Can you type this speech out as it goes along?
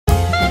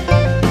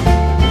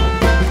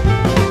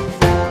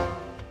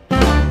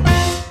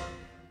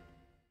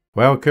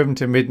Welcome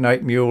to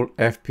Midnight Mule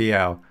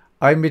FPL.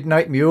 I'm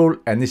Midnight Mule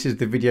and this is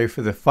the video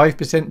for the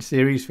 5%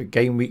 series for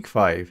Game Week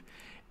 5.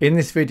 In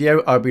this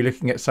video I'll be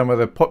looking at some of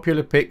the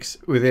popular picks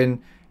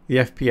within the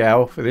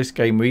FPL for this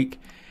game week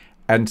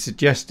and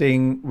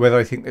suggesting whether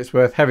I think it's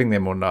worth having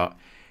them or not.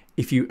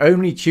 If you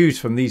only choose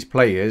from these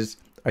players,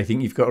 I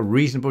think you've got a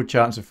reasonable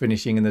chance of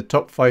finishing in the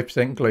top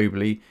 5%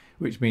 globally,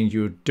 which means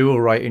you'll do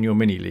alright in your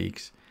mini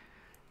leagues.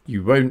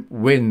 You won't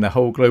win the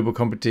whole global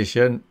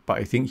competition, but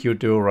I think you'll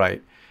do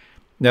alright.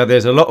 Now,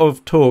 there's a lot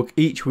of talk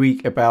each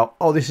week about,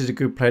 oh, this is a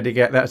good player to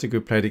get, that's a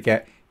good player to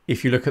get,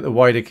 if you look at the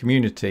wider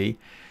community.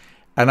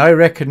 And I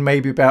reckon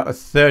maybe about a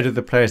third of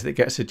the players that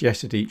get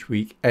suggested each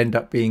week end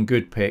up being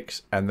good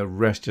picks and the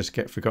rest just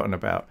get forgotten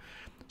about.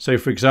 So,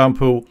 for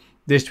example,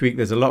 this week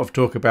there's a lot of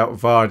talk about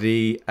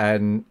Vardy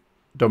and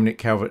Dominic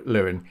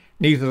Calvert-Lewin.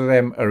 Neither of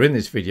them are in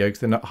this video because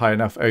they're not high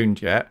enough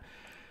owned yet.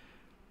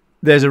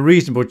 There's a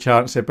reasonable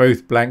chance they're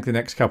both blank the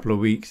next couple of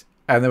weeks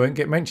and they won't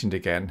get mentioned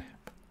again.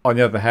 On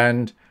the other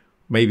hand,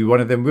 maybe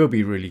one of them will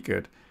be really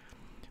good.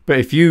 But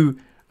if you,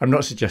 I'm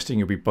not suggesting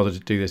you'll be bothered to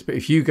do this, but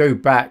if you go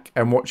back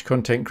and watch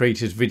content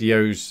creators'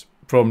 videos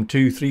from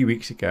 2-3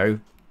 weeks ago,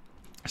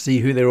 see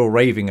who they're all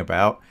raving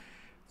about,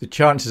 the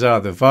chances are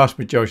the vast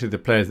majority of the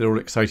players they're all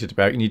excited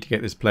about, you need to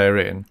get this player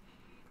in,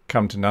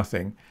 come to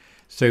nothing.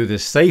 So the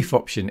safe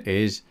option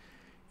is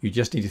you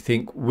just need to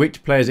think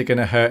which players are going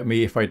to hurt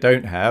me if I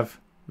don't have,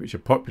 which are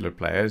popular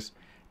players,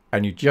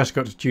 and you just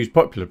got to choose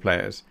popular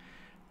players.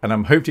 And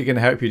I'm hopefully going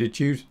to help you to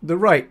choose the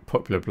right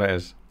popular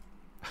players.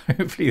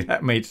 Hopefully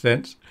that made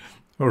sense.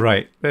 All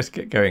right, let's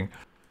get going.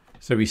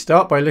 So we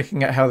start by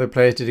looking at how the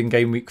players did in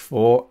Game Week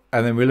 4.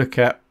 And then we look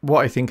at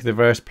what I think are the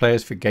various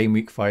players for Game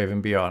Week 5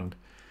 and beyond.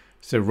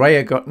 So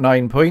Raya got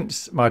 9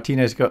 points.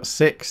 Martinez got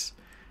 6.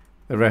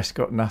 The rest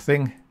got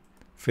nothing.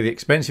 For the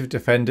expensive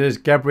defenders,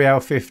 Gabriel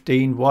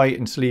 15, White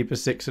and Saliba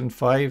 6 and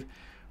 5.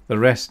 The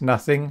rest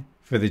nothing.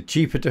 For the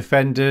cheaper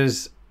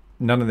defenders,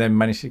 none of them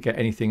managed to get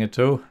anything at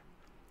all.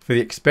 For the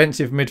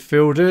expensive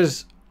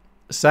midfielders,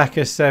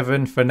 Saka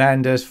 7,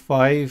 Fernandes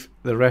 5,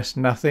 the rest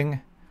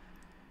nothing.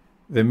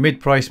 The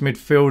mid-price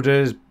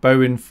midfielders,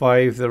 Bowen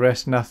 5, the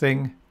rest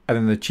nothing. And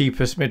then the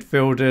cheapest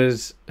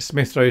midfielders,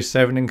 Smith Rowe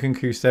 7 and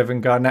Nkunku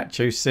 7,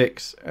 Garnacho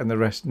 6, and the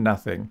rest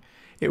nothing.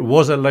 It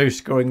was a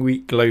low-scoring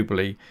week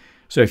globally,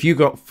 so if you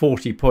got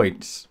 40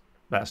 points,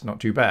 that's not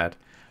too bad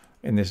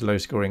in this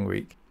low-scoring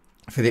week.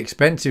 For the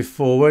expensive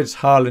forwards,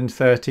 Haaland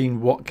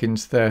 13,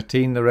 Watkins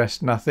 13, the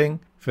rest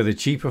nothing. For the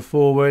cheaper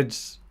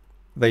forwards,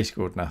 they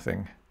scored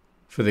nothing.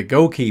 For the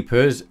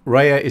goalkeepers,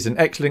 Raya is an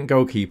excellent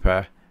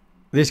goalkeeper.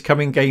 This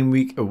coming game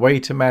week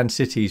away to Man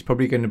City is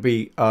probably going to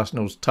be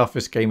Arsenal's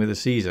toughest game of the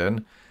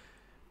season.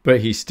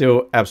 But he's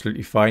still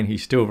absolutely fine.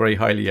 He's still very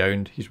highly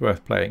owned. He's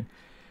worth playing.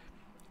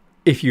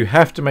 If you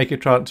have to make a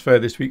transfer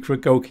this week for a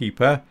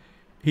goalkeeper,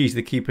 he's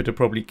the keeper to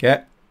probably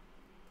get.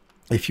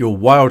 If you're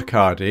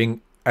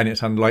wildcarding, and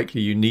it's unlikely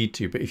you need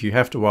to, but if you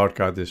have to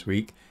wildcard this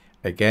week,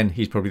 again,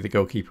 he's probably the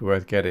goalkeeper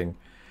worth getting.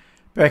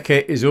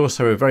 Beckett is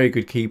also a very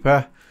good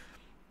keeper.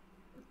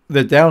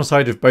 The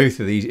downside of both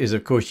of these is,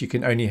 of course, you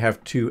can only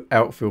have 2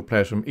 outfield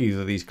players from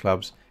either of these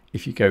clubs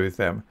if you go with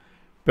them.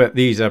 But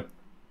these are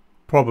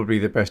probably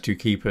the best 2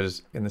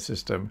 keepers in the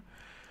system.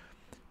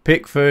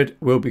 Pickford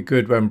will be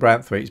good when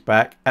Branthwaite's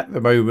back. At the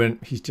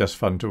moment, he's just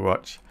fun to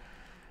watch.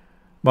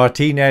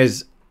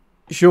 Martinez,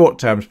 short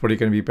term, is probably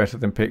going to be better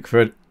than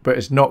Pickford. But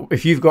it's not.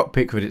 If you've got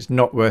Pickford, it's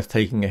not worth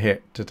taking a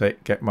hit to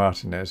get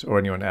Martinez or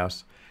anyone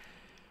else.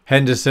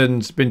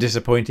 Henderson's been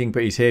disappointing,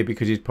 but he's here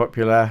because he's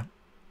popular.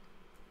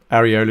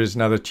 Areola's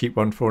another cheap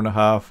one,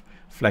 4.5.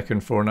 Flecken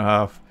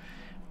 4.5.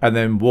 And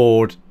then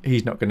Ward,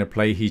 he's not going to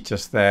play. He's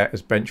just there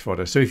as bench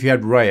fodder. So if you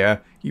had Raya,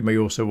 you may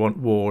also want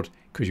Ward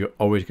because you're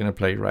always going to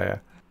play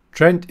Raya.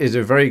 Trent is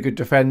a very good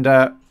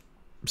defender.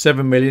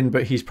 7 million,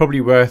 but he's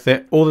probably worth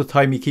it. All the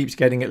time he keeps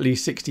getting at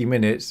least 60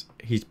 minutes.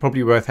 He's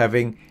probably worth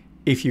having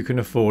if you can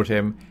afford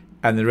him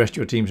and the rest of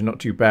your team's not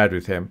too bad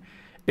with him.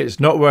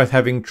 It's not worth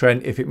having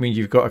Trent if it means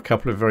you've got a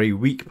couple of very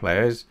weak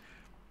players,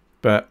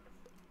 but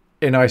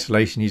in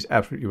isolation he's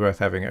absolutely worth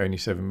having at only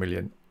 7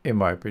 million, in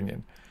my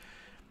opinion.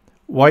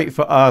 White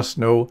for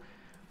Arsenal.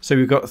 So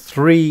we've got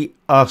 3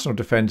 Arsenal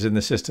defenders in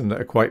the system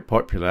that are quite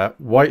popular.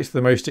 White's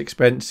the most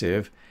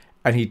expensive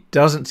and he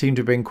doesn't seem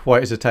to have been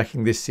quite as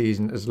attacking this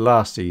season as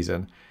last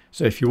season.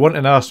 So if you want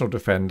an Arsenal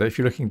defender, if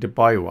you're looking to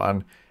buy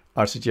one,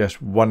 I'd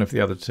suggest one of the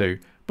other 2.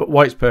 But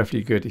White's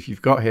perfectly good. If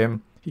you've got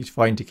him, he's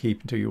fine to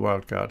keep until you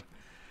wildcard.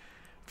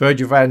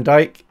 Virgil van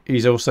Dijk,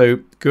 he's also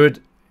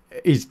good.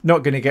 He's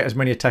not going to get as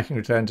many attacking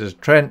returns as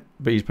Trent,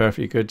 but he's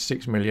perfectly good,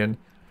 6 million.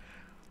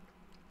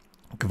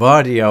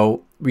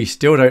 Gvardiol, we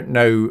still don't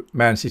know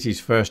Man City's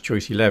first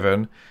choice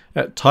 11.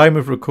 At time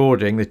of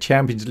recording, the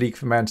Champions League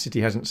for Man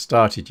City hasn't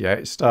started yet.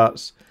 It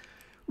starts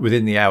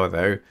within the hour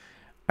though.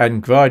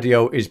 And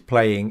Gvardiol is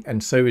playing,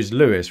 and so is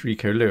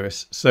Rico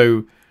Lewis.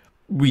 So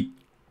we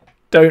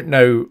don't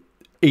know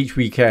each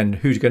weekend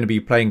who's going to be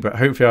playing, but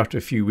hopefully after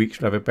a few weeks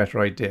we'll have a better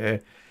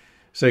idea.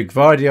 So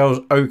Gvardiol's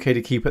okay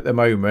to keep at the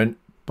moment,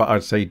 but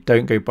I'd say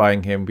don't go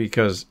buying him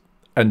because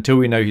until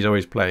we know he's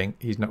always playing,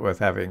 he's not worth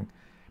having.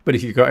 But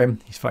if you've got him,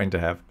 he's fine to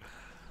have.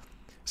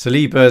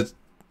 Saliba's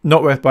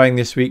not worth buying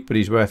this week, but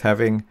he's worth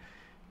having.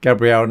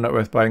 Gabriel, not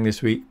worth buying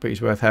this week, but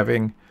he's worth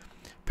having.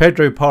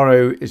 Pedro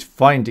Porro is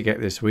fine to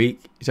get this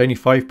week. He's only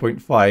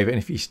 5.5, and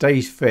if he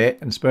stays fit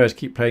and Spurs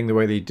keep playing the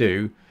way they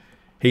do,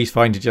 he's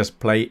fine to just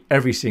play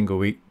every single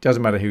week.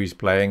 Doesn't matter who he's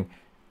playing.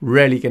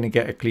 Rarely going to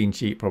get a clean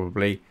sheet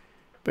probably,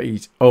 but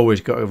he's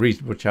always got a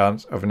reasonable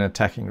chance of an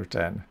attacking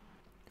return.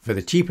 For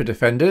the cheaper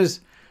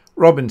defenders,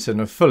 Robinson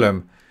of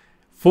Fulham,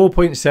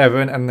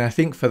 4.7, and I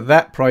think for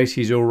that price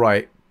he's all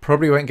right.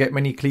 Probably won't get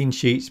many clean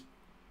sheets,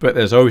 but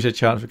there's always a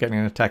chance of getting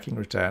an attacking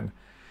return.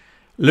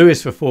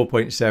 Lewis for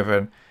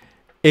 4.7.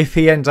 If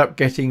he ends up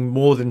getting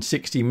more than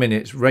 60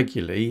 minutes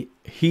regularly,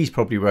 he's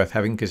probably worth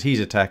having because he's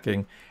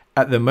attacking.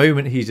 At the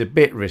moment, he's a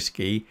bit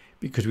risky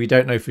because we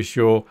don't know for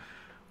sure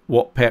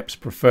what Pep's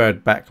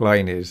preferred back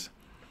line is.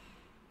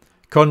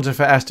 Konza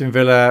for Aston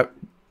Villa,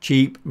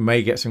 cheap,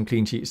 may get some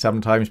clean sheets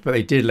sometimes, but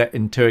they did let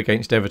in 2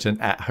 against Everton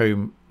at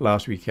home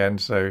last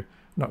weekend, so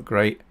not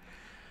great.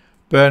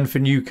 Burn for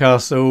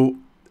Newcastle.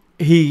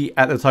 He,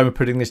 at the time of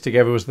putting this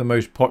together, was the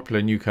most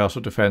popular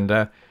Newcastle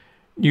defender.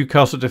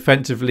 Newcastle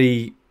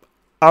defensively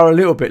are a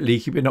little bit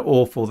leaky, but not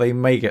awful. They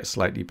may get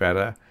slightly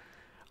better.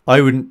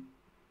 I wouldn't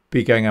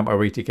be going out my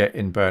way to get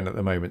in Burn at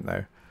the moment,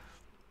 though.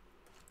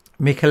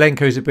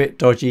 Mikalenko's a bit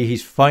dodgy.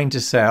 He's fine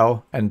to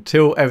sell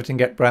until Everton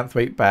get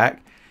Branthwaite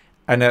back.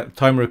 And at the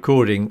time of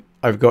recording,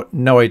 I've got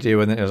no idea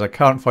when it is. I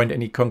can't find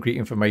any concrete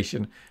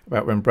information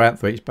about when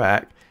Branthwaite's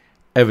back.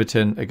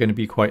 Everton are going to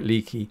be quite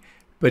leaky.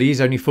 But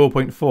he's only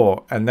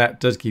 4.4, and that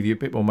does give you a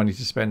bit more money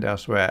to spend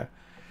elsewhere.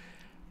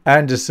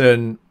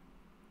 Anderson,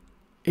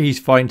 he's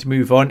fine to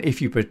move on.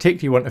 If you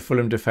particularly want a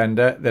Fulham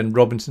defender, then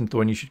Robinson's the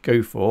one you should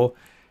go for.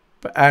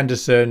 But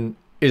Anderson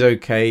is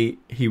okay.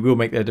 He will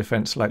make their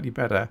defence slightly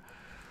better.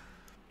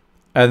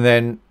 And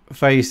then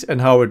Face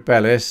and Harwood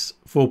Bellis,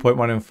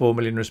 4.1 and 4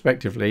 million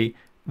respectively.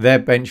 They're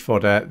bench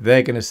fodder.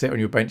 They're going to sit on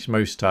your bench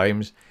most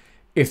times.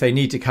 If they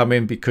need to come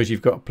in because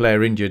you've got a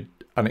player injured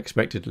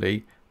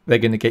unexpectedly, they're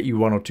going to get you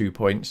 1 or 2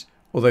 points.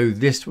 Although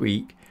this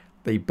week,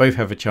 they both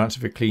have a chance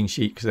of a clean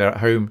sheet because they're at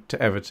home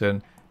to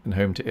Everton and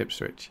home to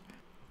Ipswich.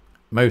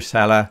 Mo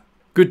Salah,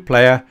 good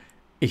player.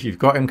 If you've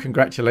got him,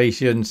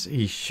 congratulations.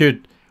 He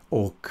should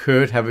or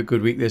could have a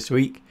good week this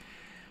week.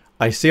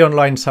 I see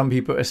online some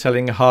people are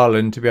selling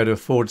Haaland to be able to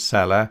afford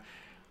Salah.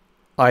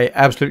 I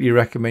absolutely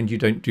recommend you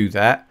don't do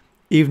that.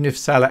 Even if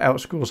Salah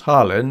outscores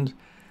Haaland,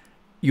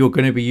 you're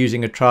going to be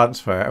using a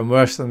transfer. And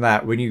worse than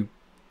that, when you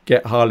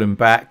get Haaland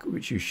back,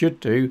 which you should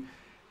do,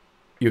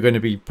 you're going to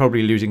be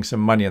probably losing some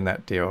money on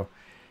that deal.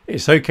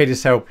 It's okay to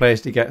sell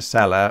players to get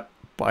Salah,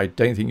 but I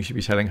don't think you should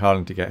be selling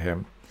Haaland to get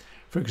him.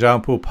 For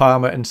example,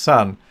 Palmer and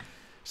Son.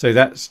 So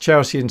that's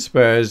Chelsea and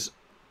Spurs.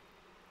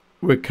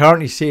 We're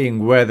currently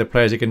seeing where the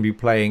players are going to be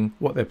playing,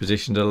 what their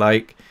positions are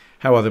like,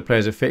 how other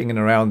players are fitting in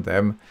around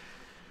them.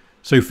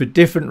 So for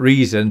different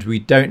reasons, we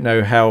don't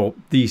know how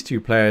these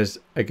two players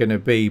are going to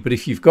be. But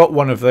if you've got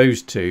one of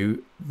those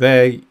two,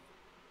 there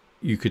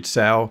you could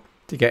sell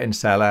to get in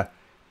Salah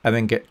and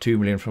then get 2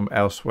 million from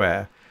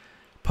elsewhere.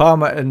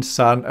 Palmer and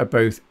Son are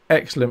both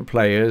excellent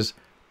players.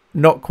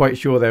 Not quite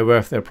sure they're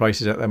worth their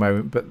prices at the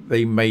moment, but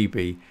they may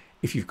be.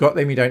 If you've got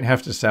them, you don't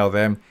have to sell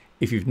them.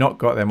 If you've not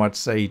got them, I'd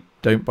say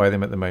don't buy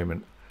them at the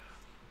moment.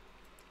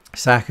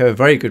 Saka, a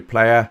very good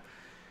player.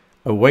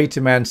 Away to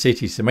Man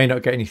City, so may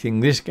not get anything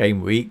this game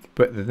week,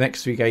 but the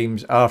next 3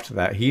 games after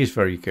that, he is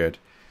very good.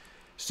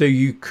 So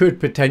you could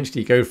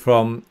potentially go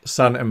from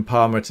Son and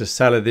Palmer to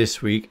Salah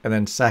this week and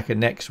then Saka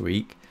next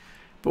week.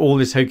 But all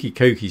this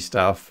hokey-cokey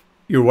stuff,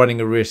 you're running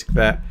a risk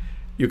that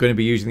you're going to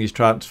be using these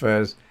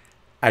transfers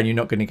and you're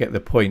not going to get the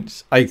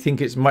points. I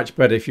think it's much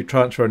better if you're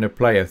transferring a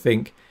player,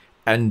 think,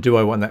 and do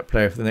I want that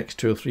player for the next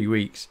 2 or 3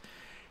 weeks?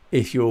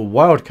 If you're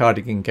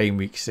wildcarding in game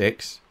week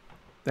 6,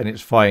 then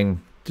it's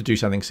fine to do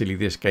something silly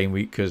this game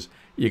week because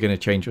you're going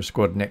to change your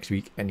squad next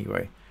week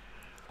anyway.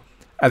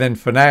 And then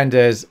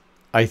Fernandes,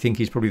 I think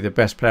he's probably the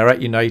best player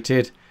at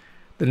United.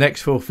 The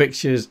next 4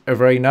 fixtures are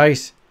very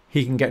nice.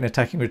 He can get an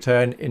attacking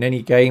return in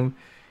any game.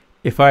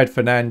 If I had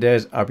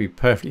Fernandes, I'd be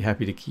perfectly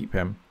happy to keep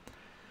him.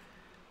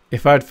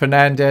 If I had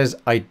Fernandes,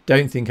 I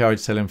don't think I would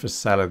sell him for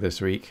Salah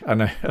this week. I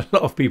know a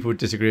lot of people would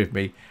disagree with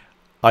me.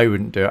 I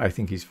wouldn't do it. I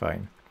think he's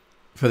fine.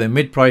 For the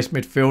mid-price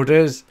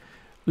midfielders,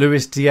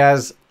 Luis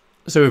Diaz.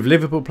 So with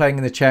Liverpool playing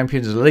in the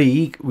Champions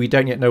League, we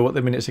don't yet know what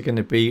the minutes are going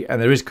to be,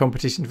 and there is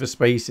competition for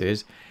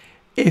spaces.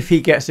 If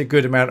he gets a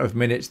good amount of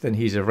minutes, then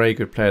he's a very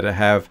good player to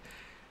have.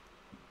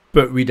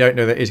 But we don't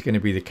know that is going to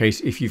be the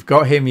case. If you've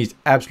got him, he's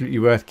absolutely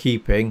worth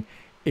keeping.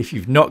 If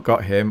you've not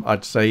got him,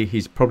 I'd say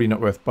he's probably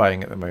not worth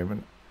buying at the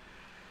moment.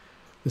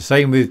 The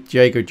same with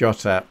Diego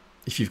Jota.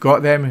 If you've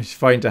got them, it's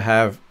fine to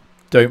have.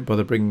 Don't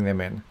bother bringing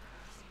them in.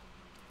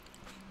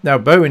 Now,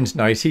 Bowen's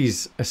nice.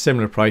 He's a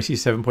similar price.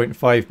 He's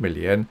 7.5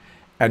 million.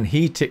 And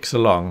he ticks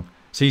along.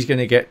 So he's going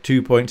to get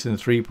 2 points and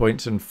 3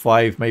 points and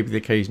 5, maybe the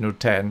occasional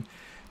 10.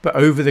 But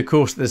over the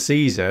course of the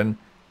season,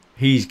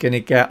 he's going to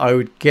get, I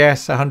would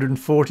guess,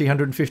 140,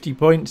 150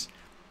 points.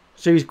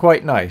 So he's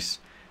quite nice.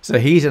 So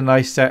he's a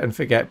nice set and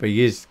forget, but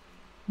he is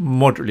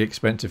moderately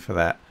expensive for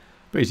that.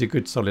 But he's a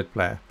good solid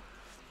player.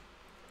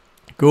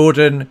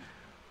 Gordon,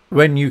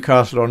 when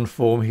Newcastle are on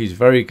form, he's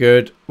very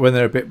good. When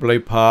they're a bit below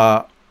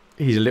par,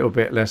 he's a little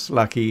bit less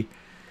lucky.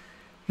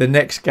 The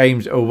next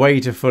game's away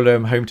to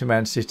Fulham, home to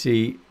Man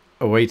City,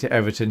 away to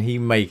Everton. He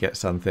may get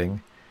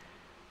something.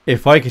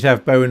 If I could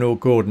have Bowen or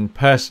Gordon,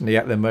 personally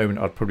at the moment,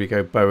 I'd probably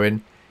go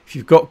Bowen. If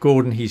you've got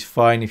Gordon, he's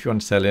fine. If you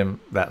want to sell him,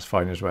 that's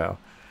fine as well.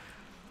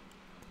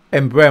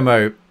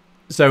 Mbeumo.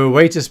 So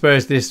away to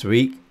Spurs this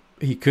week,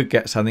 he could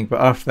get something.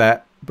 But after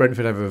that,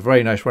 Brentford have a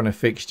very nice run of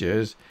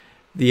fixtures.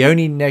 The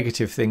only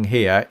negative thing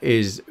here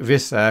is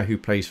Visser, who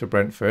plays for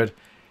Brentford,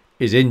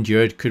 is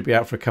injured, could be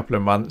out for a couple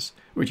of months,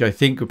 which I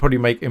think would probably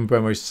make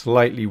Mbeumo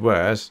slightly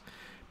worse.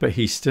 But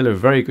he's still a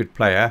very good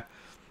player,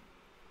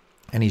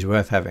 and he's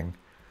worth having.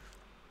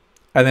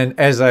 And then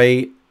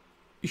Eze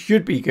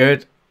should be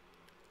good.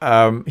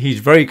 He's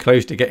very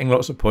close to getting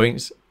lots of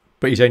points,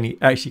 but he's only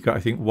actually got, I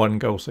think, 1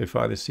 goal so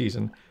far this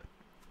season.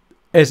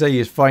 Eze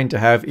is fine to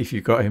have if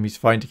you've got him. He's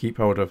fine to keep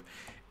hold of.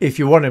 If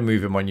you want to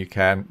move him on, you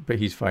can, but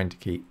he's fine to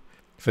keep.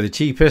 For the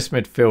cheapest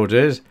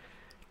midfielders,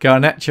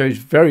 Garnacho is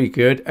very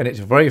good, and it's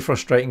very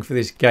frustrating for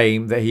this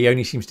game that he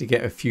only seems to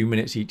get a few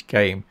minutes each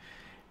game.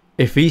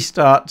 If he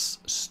starts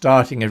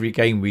starting every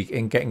game week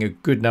and getting a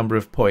good number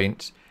of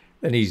points,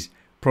 then he's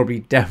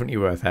probably definitely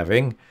worth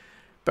having.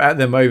 But at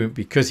the moment,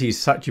 because he's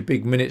such a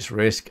big minutes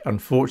risk,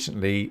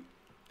 unfortunately,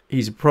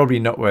 he's probably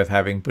not worth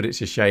having, but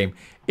it's a shame.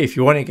 If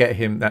you want to get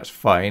him, that's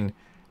fine.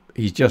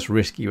 He's just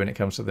risky when it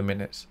comes to the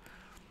minutes.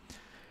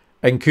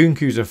 And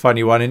Nkunku's a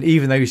funny one, and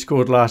even though he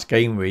scored last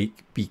game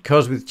week,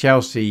 because with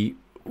Chelsea,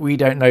 we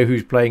don't know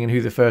who's playing and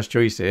who the first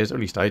choice is, or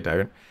at least I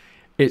don't,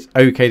 it's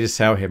okay to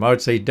sell him. I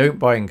would say don't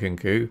buy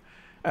Nkunku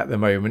at the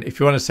moment. If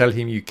you want to sell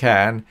him, you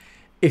can.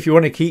 If you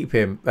want to keep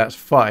him, that's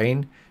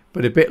fine.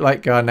 But a bit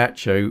like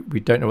Garnacho, we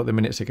don't know what the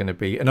minutes are going to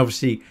be. And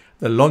obviously,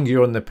 the longer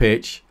you're on the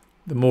pitch,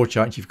 the more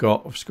chance you've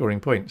got of scoring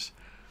points.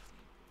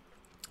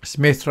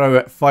 Smith Rowe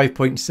at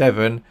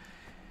 5.7.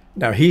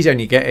 Now, he's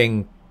only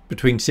getting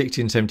between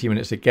 60 and 70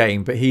 minutes a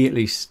game, but he at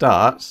least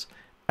starts.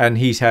 And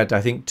he's had,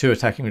 I think, 2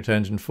 attacking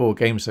returns in 4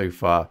 games so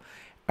far.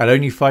 At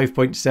only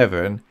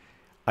 5.7,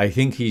 I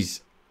think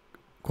he's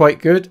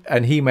quite good.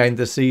 And he may end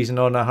the season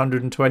on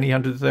 120,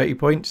 130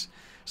 points.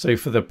 So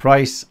for the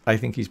price, I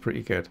think he's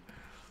pretty good.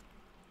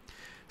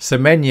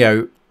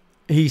 Semenyo,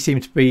 he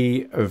seems to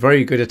be a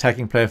very good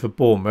attacking player for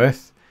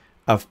Bournemouth.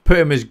 I've put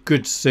him as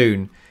good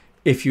soon.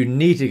 If you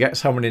need to get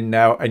someone in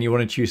now and you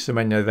want to choose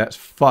Semenyo, that's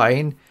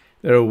fine.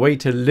 They're away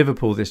to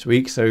Liverpool this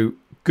week, so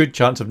good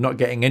chance of not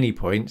getting any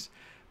points.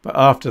 But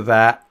after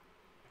that,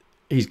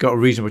 he's got a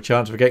reasonable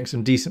chance of getting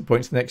some decent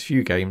points in the next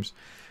few games.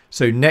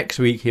 So next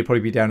week, he'll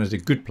probably be down as a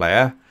good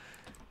player.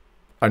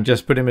 I'm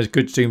just putting him as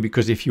good soon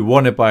because if you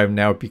want to buy him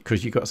now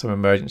because you've got some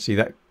emergency,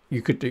 that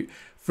you could do.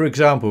 For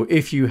example,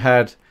 if you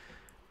had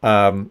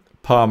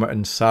Palmer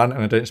and Son,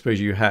 and I don't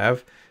suppose you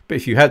have, but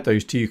if you had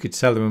those two, you could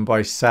sell them and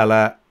buy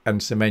Salah and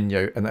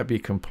Semenyo, and that'd be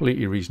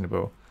completely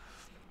reasonable.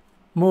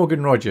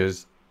 Morgan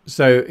Rogers,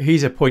 so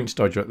he's a points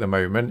dodger at the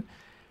moment.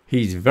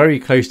 He's very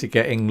close to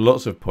getting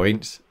lots of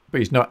points, but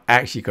he's not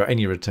actually got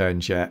any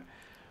returns yet.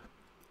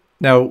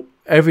 Now,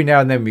 every now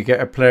and then we get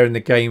a player in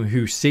the game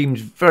who seems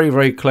very,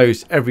 very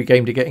close every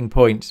game to getting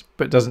points,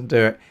 but doesn't do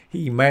it.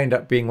 He may end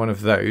up being one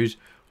of those,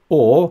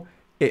 or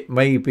it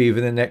may be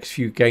within the next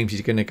few games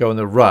he's going to go on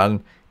the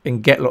run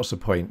and get lots of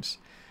points.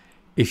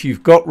 If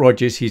you've got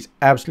Rodgers, he's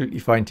absolutely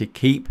fine to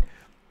keep.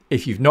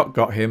 If you've not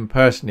got him,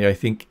 personally, I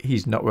think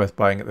he's not worth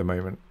buying at the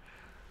moment.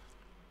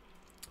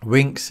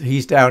 Winks,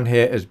 he's down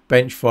here as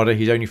bench fodder.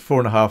 He's only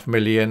 4.5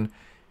 million.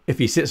 If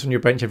he sits on your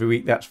bench every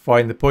week, that's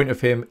fine. The point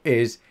of him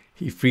is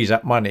he frees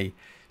up money.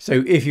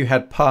 So if you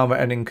had Palmer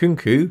and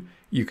Nkunku,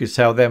 you could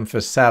sell them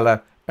for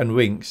Salah and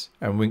Winks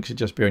would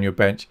just be on your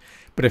bench.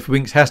 But if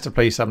Winks has to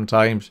play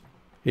sometimes,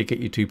 he'll get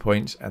you 2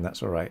 points, and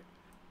that's all right.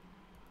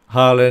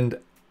 Haaland,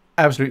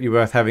 absolutely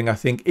worth having, I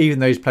think. Even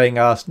though he's playing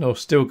Arsenal,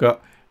 still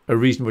got a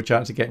reasonable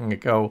chance of getting a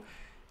goal.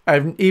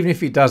 And even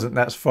if he doesn't,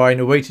 that's fine.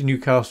 Away to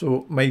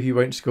Newcastle, maybe he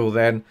won't score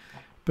then.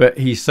 But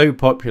he's so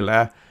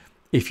popular.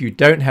 If you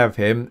don't have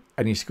him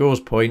and he scores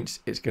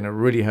points, it's going to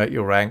really hurt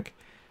your rank.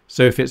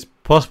 So if it's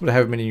possible to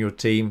have him in your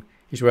team,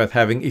 he's worth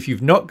having. If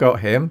you've not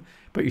got him,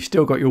 but you've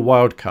still got your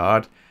wild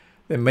card,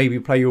 then maybe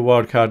play your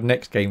wild card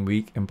next game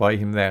week and buy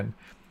him then.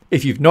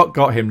 If you've not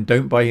got him,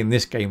 don't buy him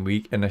this game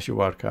week unless you're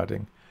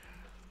wildcarding.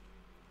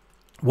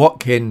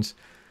 Watkins,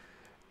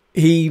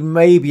 he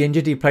may be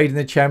injured. He played in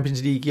the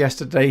Champions League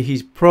yesterday.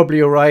 He's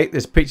probably all right.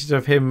 There's pictures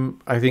of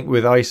him, I think,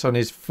 with ice on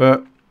his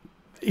foot.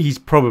 He's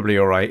probably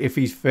all right. If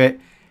he's fit,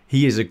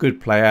 he is a good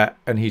player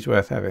and he's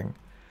worth having.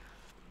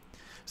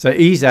 So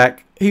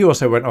Isak, he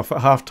also went off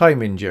at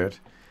half-time injured.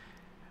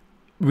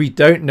 We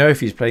don't know if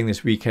he's playing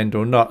this weekend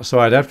or not. So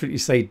I'd absolutely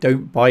say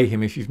don't buy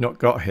him if you've not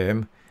got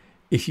him.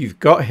 If you've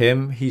got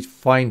him, he's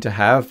fine to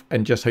have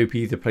and just hope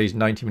he either plays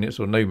 90 minutes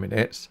or no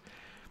minutes.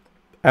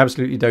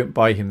 Absolutely don't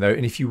buy him though.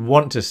 And if you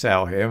want to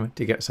sell him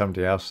to get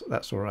somebody else,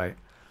 that's all right.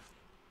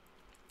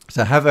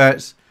 So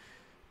Havertz,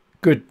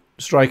 good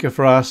striker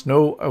for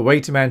Arsenal, away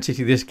to Man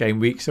City this game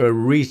week, so a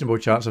reasonable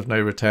chance of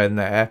no return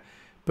there.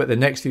 But the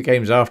next few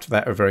games after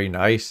that are very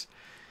nice.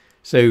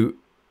 So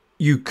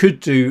you could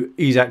do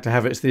Isak to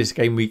Havertz this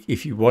game week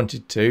if you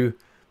wanted to.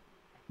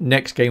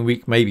 Next game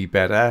week may be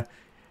better.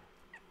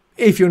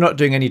 If you're not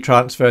doing any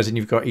transfers and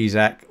you've got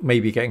Isak,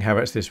 maybe getting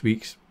Havertz this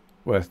week's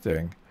worth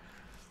doing.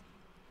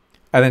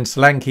 And then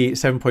Solanke,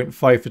 7.5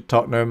 for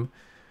Tottenham.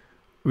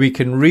 We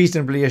can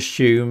reasonably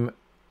assume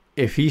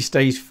if he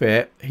stays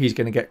fit, he's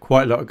going to get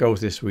quite a lot of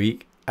goals this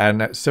week.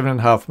 And at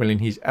 7.5 million,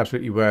 he's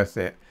absolutely worth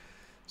it.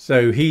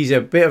 So he's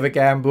a bit of a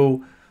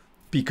gamble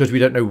because we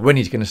don't know when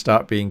he's going to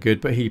start being good,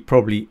 but he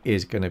probably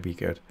is going to be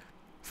good.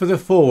 For the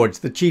forwards,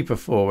 the cheaper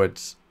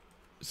forwards.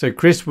 So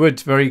Chris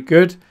Wood's very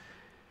good,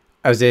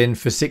 as in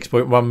for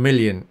 6.1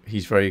 million,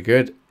 he's very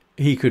good.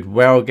 He could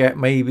well get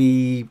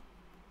maybe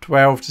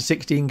 12 to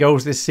 16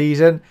 goals this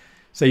season.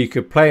 So you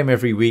could play him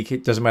every week.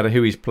 It doesn't matter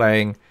who he's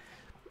playing.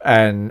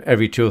 And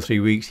every 2 or 3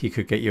 weeks, he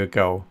could get you a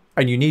goal.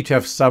 And you need to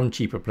have some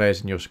cheaper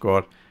players in your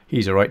squad.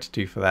 He's all right to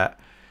do for that.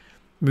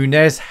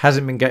 Munez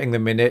hasn't been getting the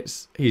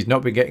minutes. He's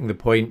not been getting the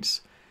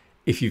points.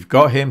 If you've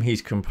got him,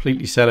 he's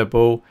completely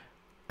sellable.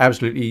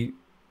 Absolutely,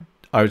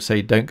 I would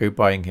say don't go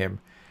buying him.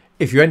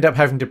 If you end up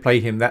having to play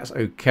him, that's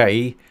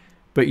okay.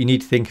 But you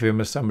need to think of him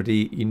as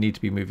somebody you need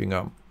to be moving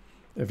on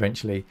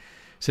eventually.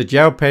 So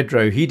João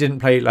Pedro, he didn't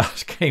play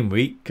last game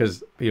week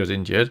because he was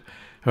injured.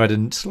 Who had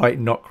a slight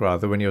knock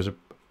rather when he was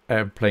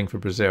playing for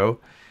Brazil.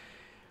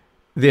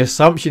 The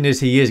assumption is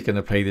he is going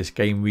to play this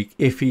game week.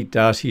 If he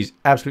does, he's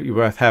absolutely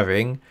worth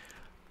having.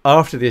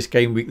 After this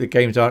game week, the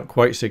games aren't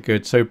quite so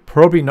good, so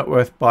probably not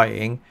worth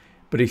buying.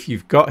 But if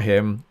you've got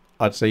him,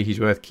 I'd say he's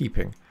worth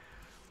keeping.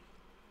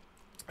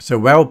 So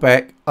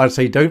Welbeck, I'd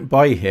say don't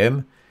buy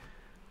him.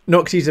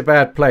 Not because he's a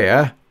bad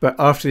player, but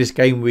after this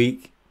game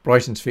week,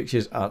 Brighton's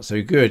fixtures aren't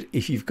so good.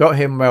 If you've got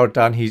him, well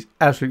done. He's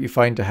absolutely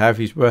fine to have.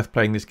 He's worth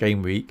playing this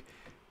game week,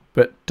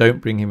 but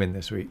don't bring him in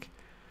this week.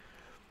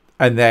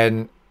 And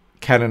then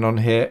Cannon on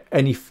here.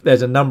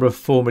 There's a number of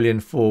 4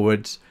 million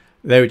forwards.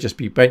 They would just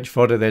be bench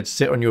fodder. They'd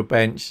sit on your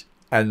bench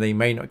and they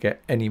may not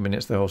get any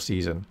minutes the whole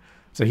season.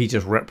 So he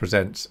just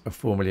represents a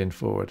 4 million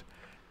forward.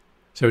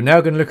 So we're now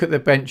going to look at the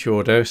bench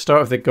order.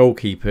 Start with the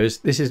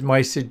goalkeepers. This is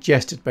my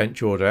suggested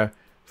bench order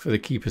for the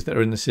keepers that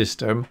are in the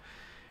system.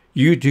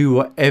 You do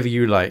whatever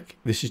you like.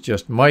 This is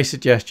just my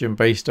suggestion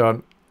based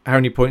on how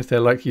many points they're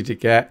likely to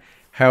get,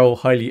 how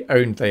highly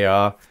owned they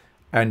are,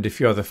 and a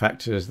few other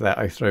factors that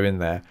I throw in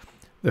there.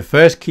 The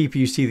first keeper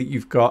you see that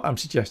you've got, I'm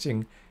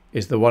suggesting,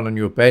 is the one on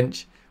your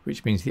bench,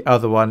 which means the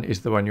other one is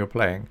the one you're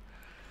playing.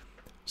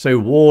 So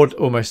Ward,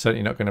 almost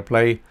certainly not going to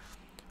play.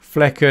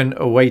 Flecken,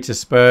 away to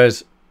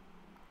Spurs,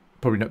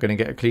 probably not going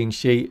to get a clean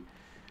sheet.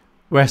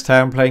 West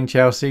Ham playing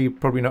Chelsea,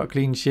 probably not a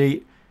clean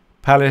sheet.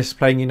 Palace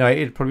playing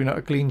United, probably not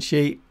a clean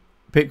sheet.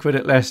 Pickford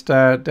at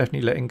Leicester,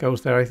 definitely letting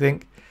goals there, I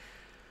think.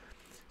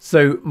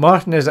 So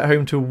Martinez at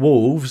home to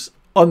Wolves.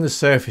 On the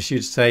surface,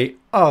 you'd say,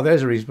 oh,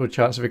 there's a reasonable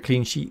chance of a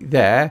clean sheet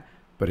there,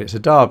 but it's a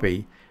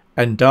derby.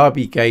 And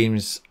derby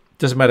games,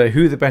 doesn't matter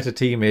who the better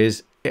team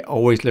is, it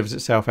always lives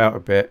itself out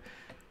a bit.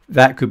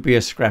 That could be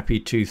a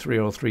scrappy 2-3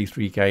 or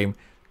 3-3 game.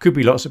 Could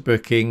be lots of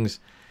bookings.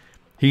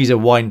 He's a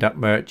wind-up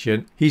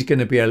merchant. He's going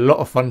to be a lot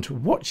of fun to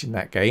watch in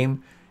that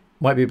game.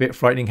 Might be a bit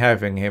frightening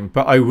having him,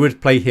 but I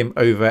would play him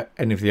over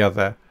any of the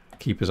other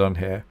keepers on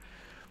here.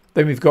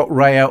 Then we've got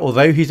Raya.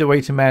 Although he's away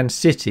to Man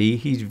City,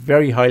 he's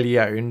very highly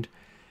owned.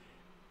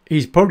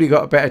 He's probably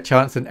got a better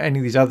chance than any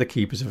of these other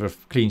keepers of a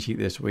clean sheet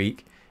this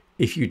week.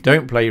 If you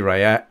don't play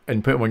Raya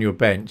and put him on your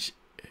bench,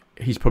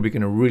 he's probably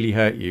going to really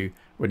hurt you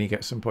when he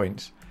gets some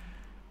points.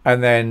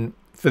 And then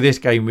for this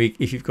game week,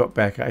 if you've got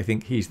Becker, I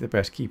think he's the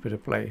best keeper to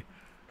play.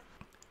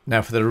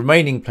 Now for the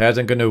remaining players,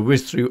 I'm going to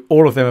whiz through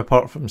all of them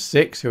apart from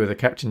 6, who are the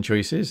captain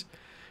choices.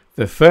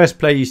 The first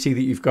player you see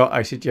that you've got,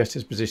 I suggest,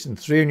 is position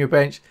 3 on your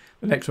bench.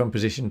 The next one,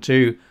 position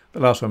 2. The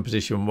last one,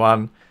 position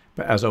 1.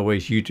 But as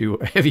always, you do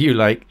whatever you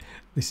like.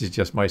 This is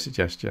just my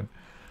suggestion.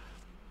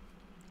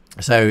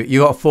 So you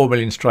got a 4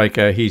 million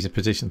striker. He's a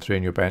position 3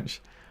 on your bench.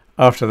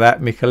 After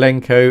that,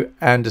 Mikalenko,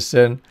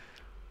 Anderson,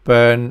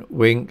 Byrne,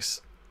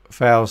 Winks,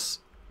 Faust,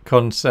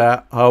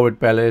 Konsa, Harwood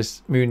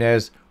Bellis,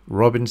 Munez,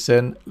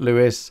 Robinson,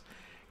 Lewis,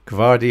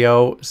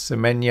 Gvardiol,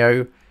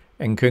 Semenyo,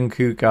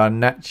 Nkunku,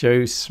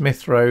 Garnacho,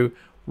 Smith-Rowe,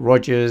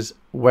 Rogers,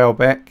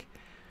 Welbeck,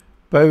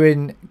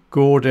 Bowen,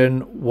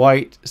 Gordon,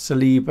 White,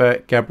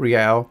 Saliba,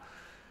 Gabriel.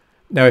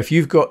 Now, if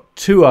you've got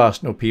 2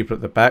 Arsenal people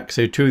at the back,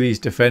 so 2 of these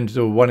defenders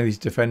or one of these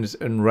defenders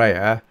and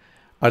Raya,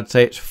 I'd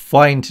say it's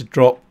fine to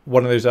drop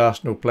one of those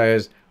Arsenal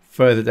players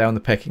further down the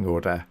pecking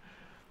order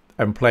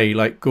and play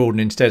like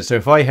Gordon instead. So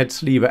if I had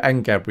Saliba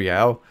and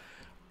Gabriel,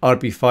 I'd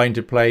be fine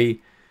to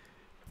play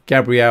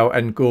Gabriel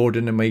and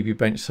Gordon and maybe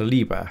bench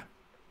Saliba.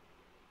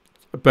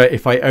 But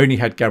if I only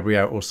had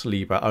Gabriel or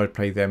Saliba, I would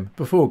play them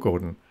before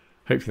Gordon.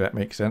 Hopefully that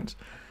makes sense.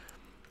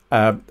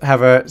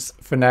 Havertz,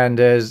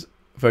 Fernandes,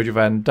 Virgil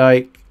van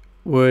Dijk,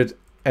 Wood,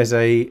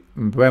 Eze,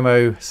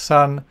 Mbeumo,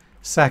 Son,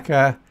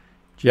 Saka,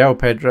 João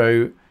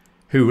Pedro,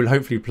 who will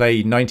hopefully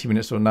play 90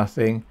 minutes or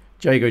nothing,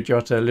 Diego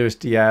Jota, Luis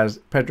Diaz,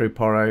 Pedro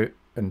Porro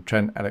and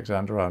Trent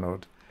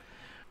Alexander-Arnold.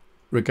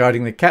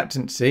 Regarding the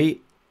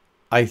captaincy,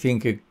 I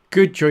think a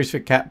good choice for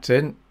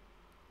captain,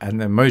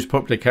 and the most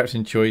popular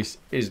captain choice,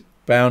 is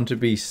bound to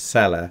be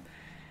Salah.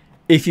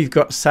 If you've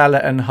got Salah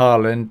and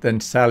Haaland, then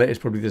Salah is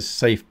probably the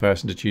safe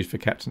person to choose for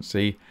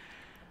captaincy.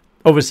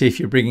 Obviously, if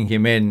you're bringing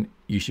him in,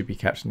 you should be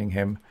captaining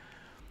him.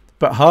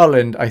 But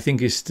Haaland, I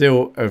think, is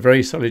still a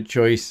very solid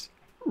choice.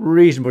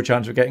 Reasonable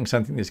chance of getting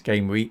something this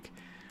game week.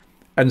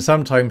 And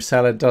sometimes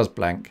Salah does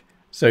blank.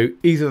 So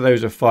either of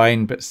those are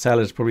fine, but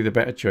Salah's probably the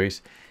better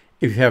choice.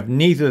 If you have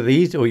neither of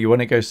these or you want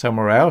to go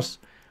somewhere else,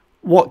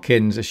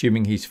 Watkins,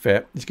 assuming he's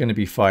fit, is going to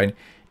be fine.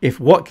 If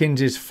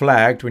Watkins is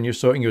flagged when you're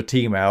sorting your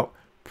team out,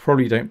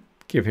 probably don't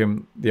give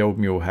him the old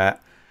Mule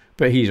hat,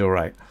 but he's all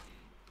right.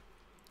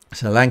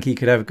 Solanke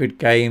could have a good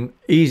game.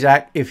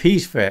 Isak, if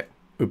he's fit,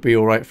 would be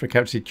all right for a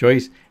captaincy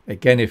choice.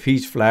 Again, if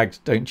he's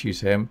flagged, don't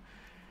choose him.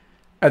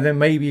 And then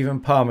maybe even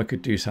Palmer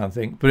could do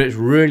something. But it's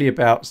really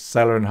about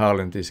Salah and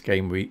Haaland this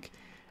game week.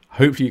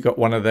 Hopefully you got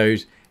one of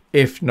those.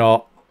 If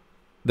not,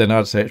 then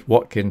I'd say it's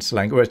Watkins,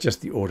 Solanke. Well, it's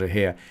just the order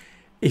here.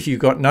 If you've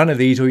got none of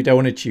these or you don't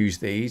want to choose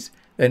these,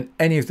 then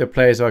any of the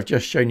players I've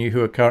just shown you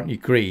who are currently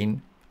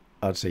green,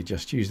 I'd say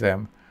just choose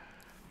them.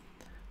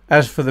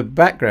 As for the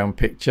background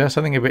picture,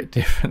 something a bit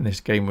different this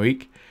game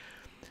week.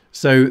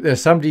 So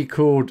there's somebody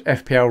called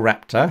FPL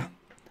Raptor,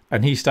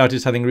 and he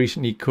started something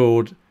recently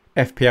called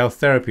FPL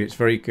Therapy. It's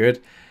very good.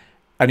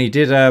 And he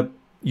did a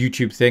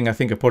YouTube thing, I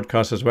think a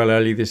podcast as well,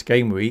 early this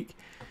game week.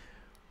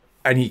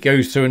 And he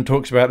goes through and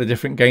talks about the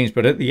different games.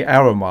 But at the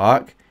hour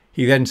mark,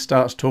 he then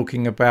starts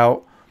talking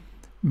about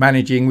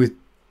managing with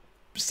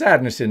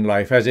sadness in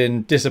life, as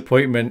in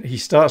disappointment. He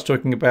starts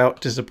talking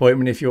about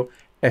disappointment if your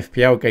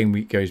FPL game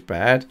week goes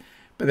bad.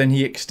 But then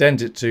he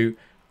extends it to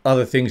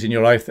other things in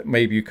your life that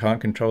maybe you can't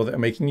control that are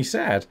making you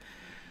sad.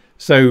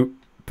 So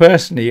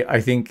personally,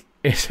 I think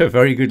it's a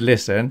very good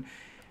listen.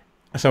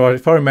 So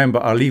if I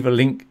remember, I'll leave a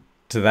link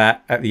to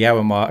that at the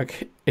hour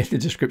mark in the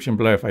description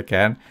below if I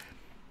can.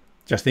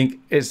 Just think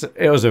I thought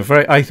it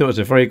was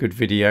a very good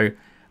video.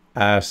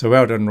 So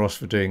well done, Ross,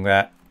 for doing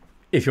that.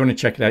 If you want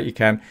to check it out, you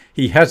can.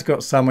 He has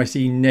got some, I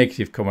see,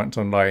 negative comments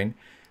online,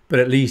 but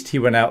at least he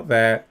went out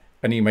there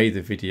and he made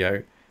the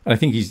video. And I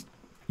think he's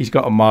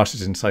got a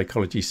master's in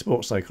psychology,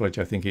 sports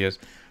psychology, I think he is.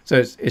 So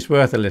it's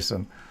worth a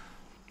listen.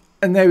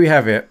 And there we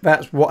have it.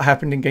 That's what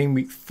happened in game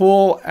week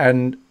 4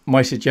 and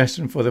my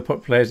suggestion for the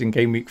top players in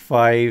game week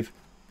 5.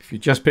 If you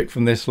just pick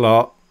from this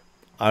lot,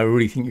 I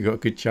really think you've got a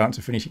good chance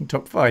of finishing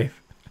top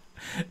 5.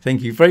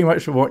 Thank you very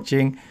much for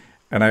watching,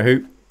 and I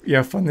hope you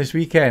have fun this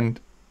weekend.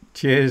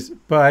 Cheers.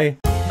 Bye.